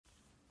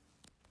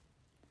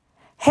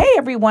Hey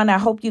everyone, I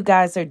hope you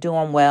guys are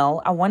doing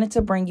well. I wanted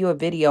to bring you a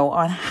video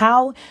on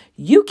how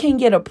you can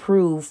get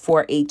approved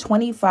for a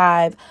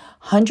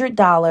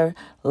 $2,500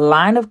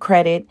 line of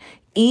credit,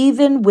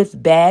 even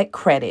with bad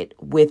credit,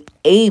 with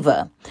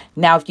Ava.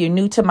 Now, if you're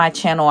new to my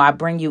channel, I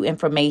bring you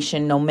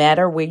information no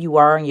matter where you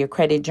are on your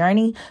credit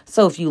journey.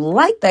 So if you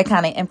like that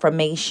kind of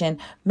information,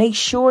 make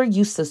sure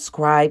you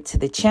subscribe to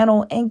the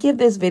channel and give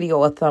this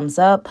video a thumbs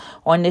up.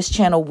 On this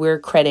channel, we're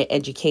credit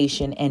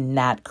education and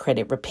not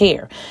credit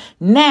repair.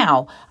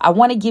 Now, I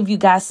want to give you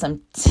guys some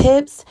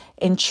tips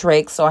and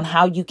tricks on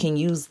how you can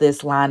use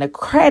this line of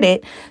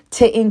credit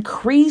to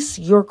increase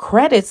your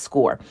credit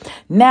score.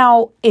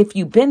 Now, if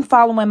you've been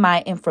following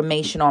my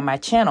information on my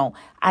channel,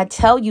 I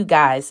tell you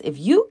guys, if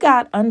you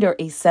got under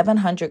a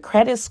 700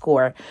 credit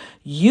score,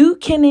 you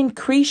can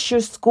increase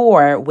your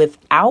score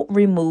without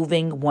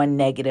removing one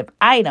negative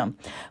item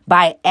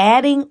by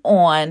adding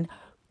on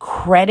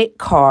credit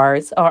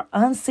cards or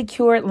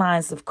unsecured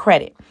lines of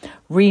credit.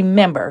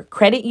 Remember,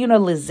 credit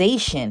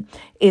utilization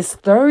is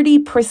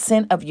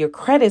 30% of your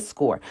credit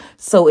score.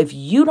 So if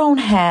you don't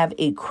have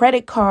a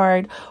credit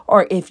card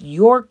or if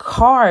your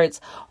cards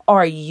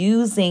are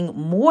using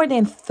more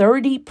than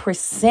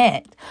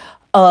 30%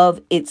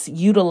 of its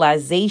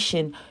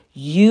utilization,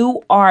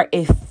 you are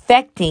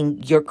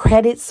affecting your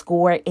credit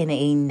score in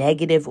a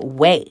negative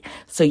way.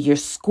 So your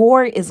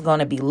score is going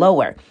to be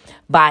lower.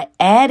 By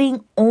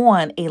adding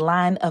on a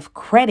line of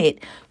credit,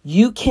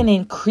 you can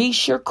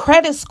increase your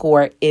credit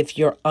score if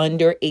you're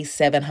under a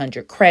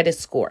 700 credit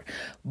score.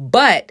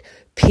 But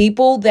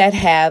people that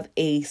have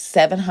a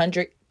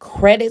 700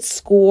 credit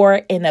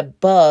score and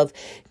above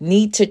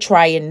need to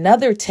try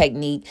another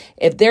technique.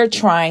 If they're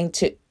trying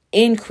to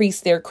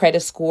increase their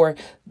credit score,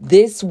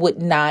 this would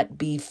not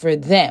be for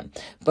them.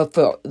 But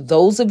for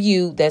those of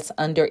you that's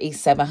under a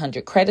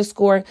 700 credit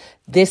score,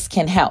 this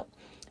can help.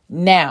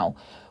 Now,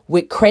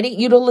 with credit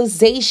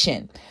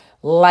utilization,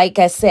 like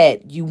I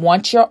said, you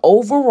want your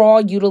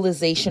overall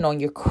utilization on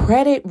your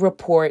credit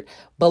report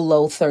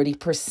below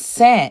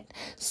 30%.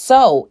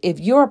 So if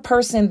you're a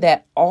person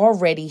that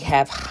already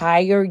have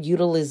higher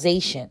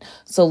utilization,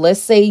 so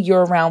let's say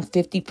you're around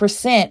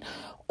 50%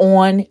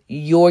 on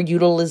your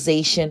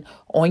utilization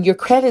on your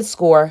credit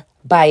score,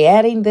 by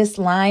adding this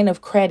line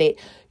of credit,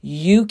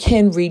 you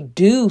can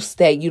reduce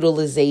that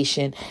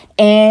utilization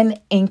and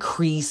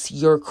increase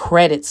your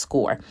credit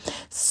score.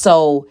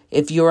 So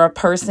if you're a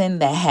person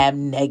that have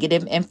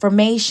negative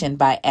information,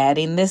 by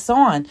adding this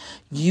on,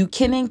 you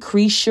can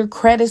increase your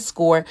credit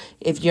score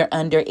if you're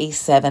under a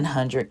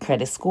 700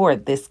 credit score.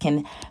 This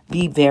can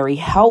be very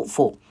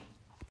helpful.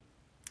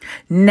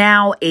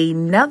 Now,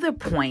 another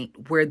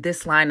point where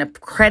this line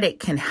of credit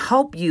can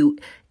help you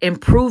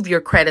improve your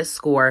credit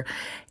score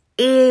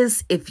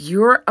is if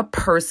you're a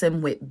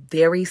person with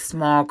very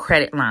small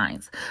credit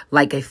lines,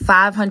 like a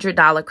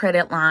 $500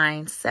 credit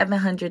line,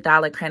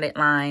 $700 credit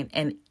line,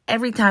 and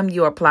every time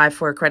you apply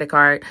for a credit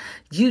card,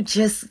 you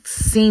just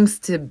seems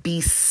to be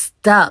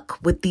stuck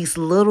with these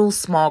little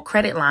small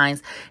credit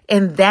lines,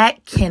 and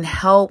that can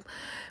help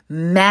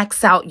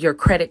max out your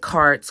credit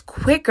cards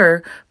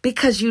quicker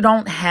because you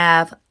don't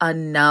have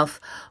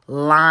enough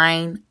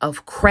line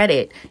of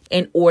credit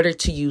in order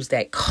to use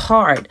that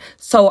card.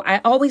 So I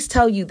always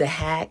tell you the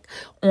hack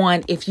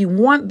on if you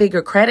want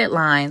bigger credit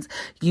lines,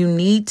 you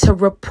need to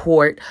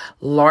report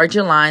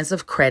larger lines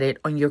of credit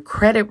on your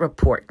credit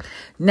report.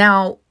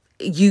 Now,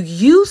 you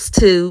used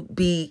to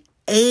be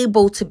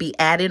able to be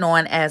added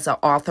on as an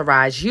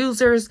authorized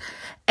users,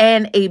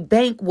 and a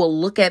bank will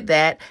look at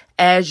that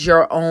as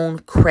your own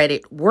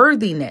credit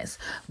worthiness.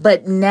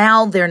 But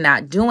now they're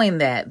not doing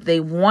that. They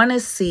want to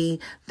see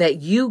that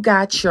you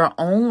got your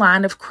own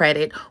line of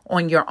credit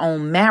on your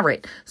own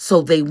merit.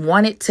 So they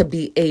want it to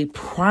be a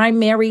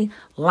primary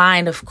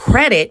line of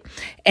credit,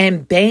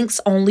 and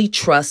banks only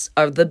trust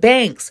other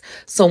banks.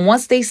 So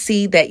once they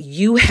see that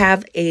you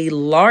have a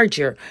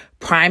larger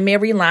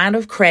primary line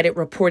of credit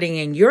reporting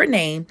in your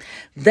name,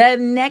 the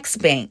next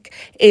bank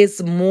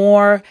is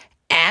more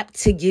apt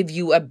to give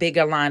you a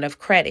bigger line of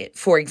credit.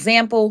 For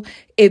example,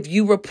 if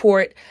you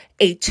report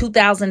a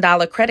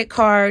 $2,000 credit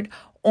card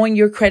on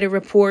your credit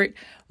report,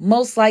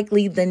 most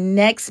likely the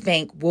next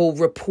bank will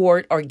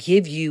report or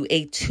give you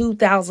a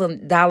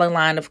 $2,000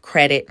 line of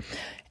credit,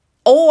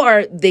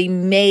 or they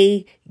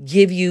may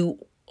give you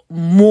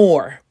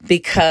more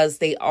because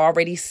they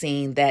already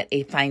seen that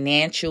a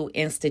financial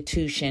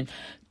institution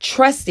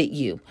trusted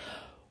you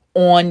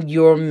on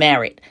your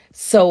merit.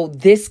 So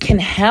this can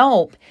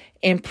help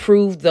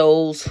improve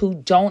those who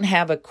don't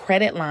have a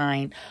credit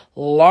line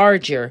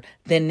larger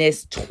than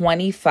this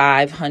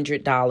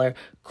 $2,500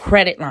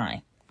 credit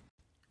line.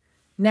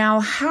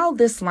 Now, how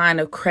this line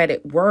of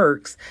credit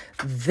works,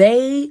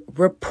 they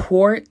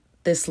report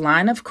this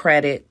line of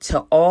credit to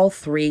all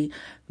three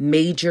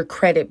major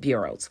credit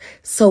bureaus.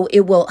 So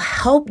it will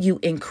help you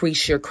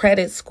increase your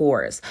credit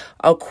scores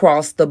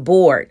across the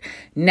board.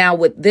 Now,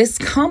 with this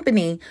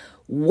company,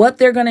 what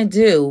they're going to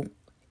do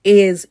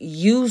is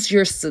use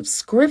your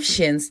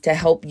subscriptions to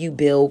help you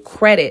build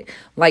credit,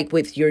 like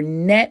with your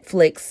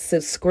Netflix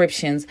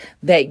subscriptions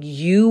that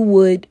you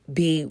would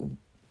be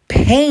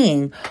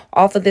paying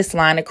off of this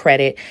line of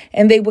credit,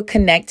 and they would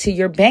connect to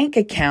your bank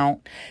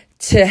account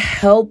to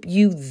help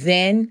you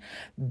then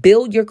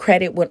build your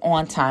credit with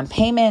on-time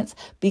payments,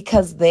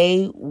 because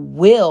they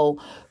will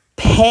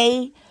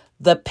pay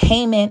the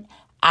payment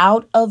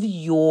out of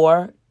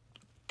your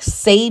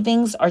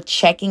savings or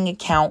checking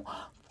account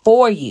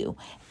for you.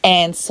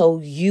 And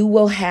so you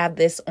will have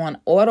this on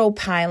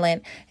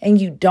autopilot, and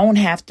you don't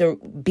have to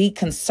be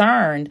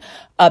concerned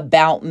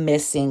about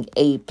missing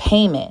a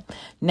payment.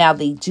 Now,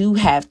 they do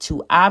have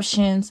two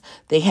options.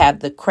 They have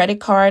the credit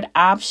card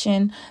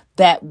option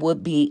that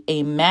would be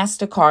a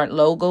MasterCard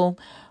logo.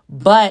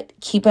 But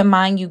keep in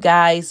mind, you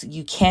guys,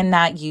 you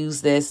cannot use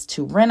this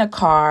to rent a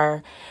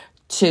car,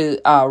 to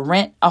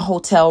rent a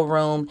hotel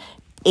room.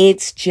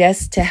 It's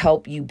just to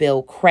help you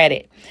build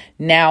credit.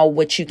 Now,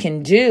 what you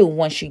can do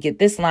once you get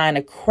this line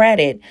of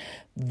credit,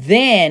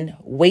 then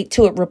wait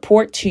till it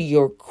report to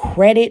your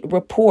credit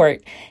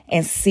report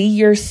and see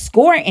your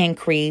score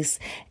increase.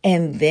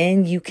 And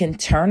then you can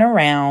turn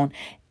around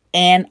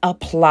and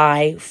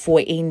apply for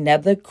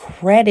another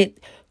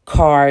credit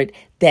card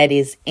that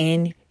is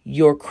in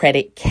your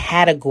credit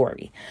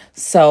category.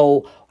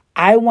 So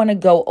I want to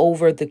go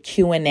over the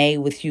Q&A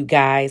with you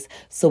guys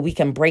so we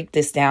can break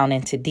this down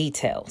into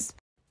details.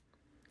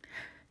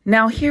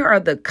 Now, here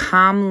are the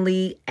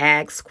commonly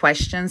asked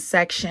questions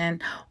section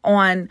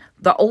on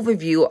the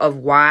overview of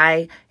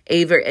why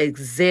Ava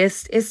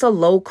exists. It's a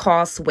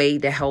low-cost way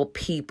to help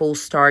people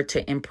start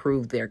to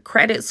improve their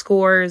credit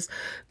scores,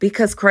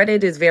 because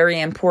credit is very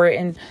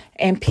important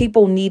and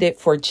people need it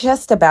for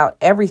just about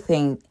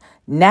everything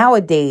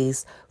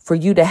nowadays for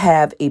you to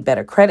have a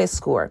better credit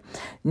score.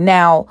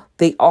 Now,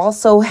 they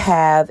also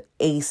have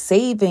a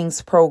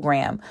savings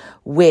program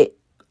with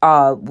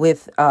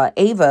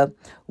Ava,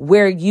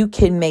 where you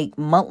can make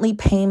monthly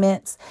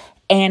payments,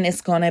 and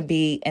it's going to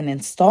be an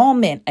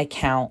installment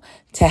account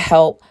to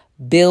help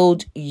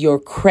build your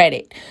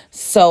credit.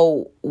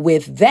 So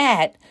with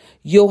that,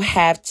 you'll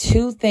have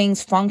two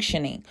things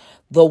functioning.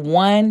 The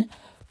one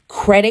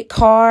credit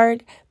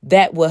card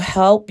that will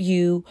help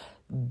you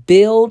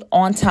build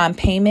on-time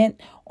payment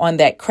on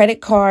that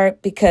credit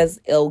card, because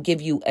it'll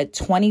give you a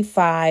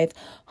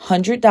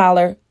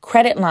 $2,500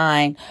 credit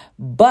line,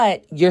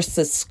 but your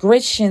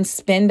subscription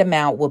spend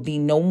amount will be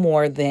no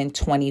more than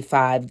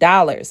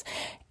 $25.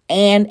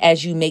 And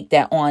as you make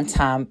that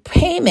on-time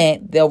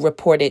payment, they'll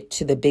report it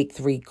to the big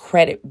three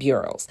credit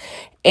bureaus,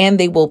 and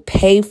they will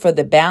pay for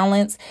the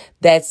balance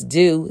that's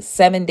due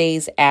 7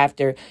 days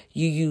after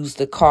you use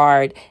the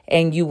card,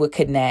 and you will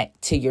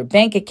connect to your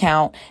bank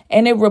account,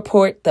 and it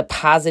report the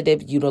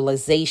positive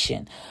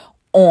utilization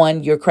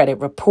on your credit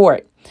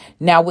report.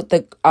 Now, with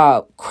the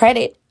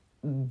credit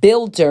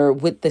builder,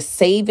 with the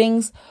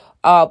savings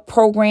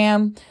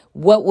program,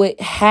 what would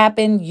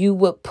happen? You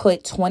would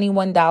put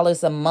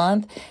 $21 a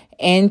month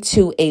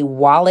into a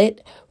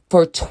wallet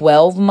for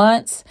 12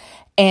 months.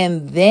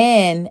 And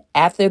then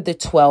after the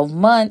 12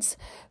 months,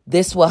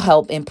 this will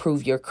help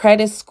improve your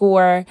credit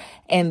score.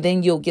 And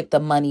then you'll get the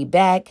money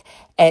back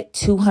at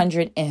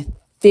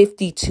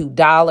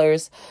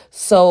 $252.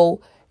 So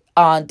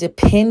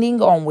depending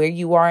on where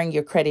you are in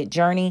your credit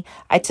journey,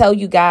 I tell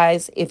you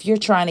guys, if you're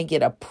trying to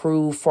get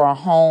approved for a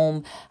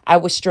home, I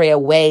would stray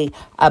away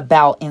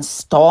about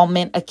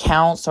installment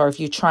accounts, or if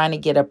you're trying to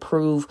get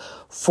approved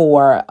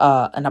for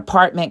an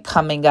apartment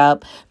coming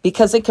up,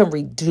 because it can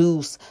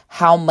reduce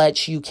how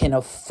much you can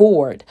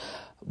afford.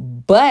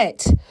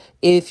 But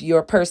if you're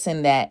a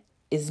person that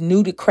is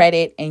new to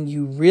credit and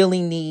you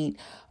really need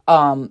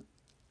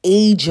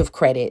age of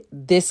credit,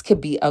 this could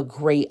be a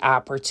great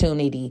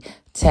opportunity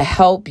to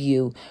help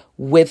you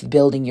with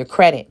building your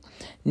credit.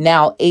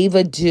 Now,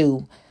 Ava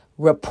do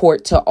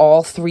report to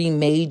all three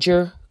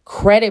major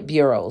credit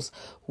bureaus,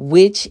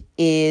 which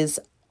is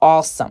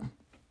awesome.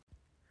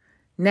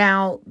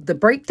 Now, the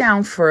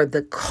breakdown for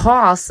the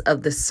cost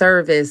of the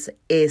service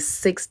is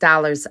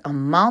 $6 a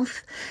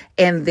month,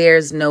 and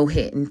there's no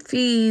hidden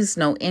fees,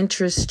 no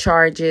interest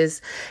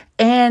charges,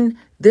 and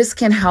this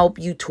can help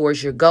you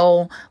towards your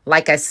goal.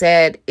 Like I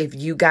said, if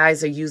you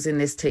guys are using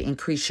this to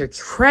increase your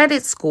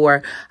credit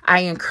score,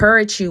 I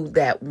encourage you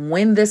that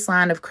when this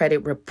line of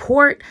credit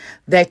report,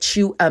 that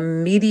you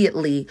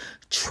immediately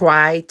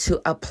try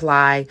to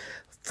apply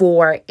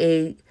for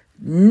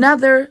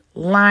another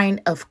line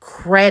of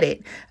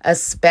credit,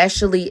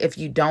 especially if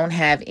you don't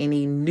have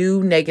any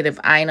new negative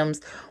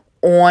items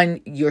on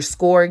your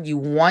score. You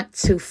want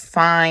to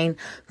find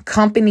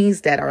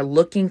companies that are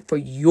looking for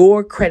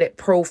your credit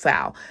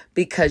profile,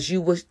 because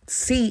you will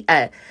see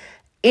a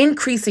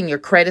increase in your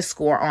credit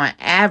score on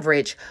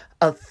average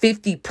of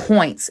 50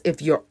 points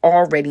if you're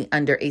already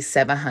under a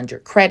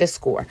 700 credit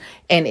score.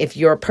 And if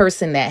you're a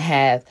person that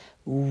has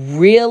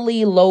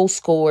really low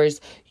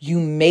scores, you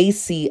may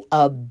see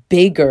a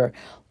bigger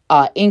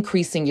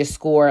increase in your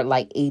score,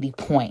 like 80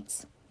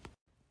 points.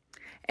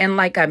 And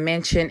like I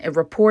mentioned, it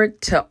report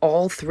to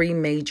all three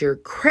major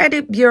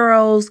credit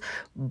bureaus,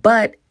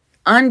 but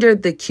under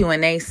the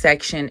Q&A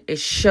section, it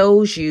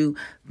shows you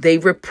they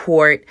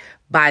report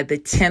by the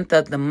 10th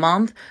of the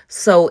month.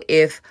 So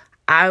if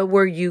I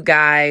were you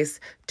guys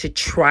to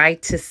try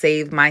to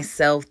save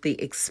myself the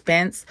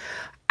expense,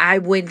 I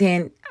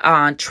wouldn't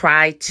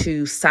try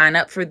to sign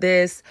up for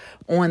this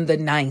on the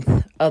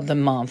 9th of the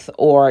month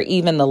or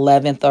even the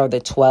 11th or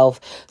the 12th,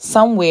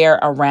 somewhere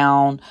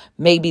around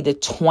maybe the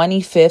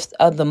 25th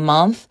of the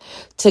month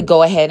to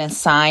go ahead and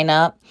sign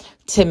up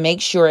to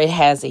make sure it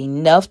has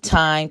enough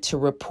time to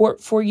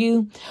report for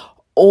you.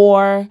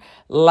 Or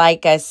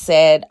like I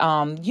said,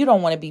 you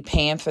don't want to be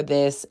paying for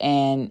this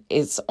and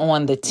it's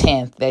on the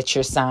 10th that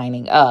you're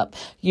signing up.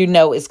 You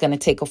know it's going to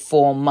take a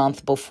full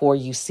month before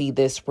you see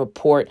this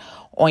report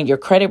on your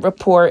credit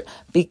report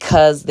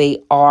because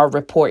they are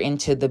reporting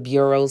to the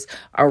bureaus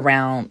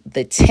around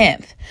the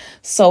 10th.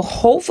 So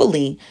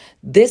hopefully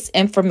this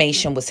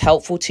information was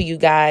helpful to you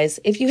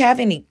guys. If you have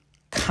any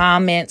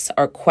comments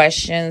or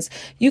questions,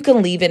 you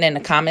can leave it in the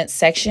comments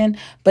section.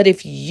 But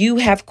if you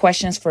have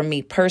questions for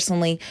me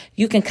personally,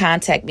 you can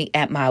contact me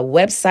at my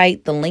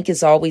website. The link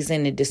is always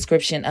in the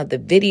description of the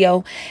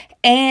video,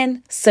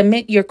 and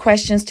submit your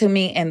questions to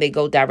me and they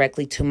go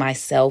directly to my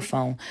cell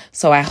phone.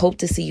 So I hope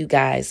to see you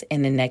guys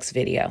in the next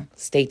video.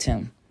 Stay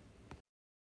tuned.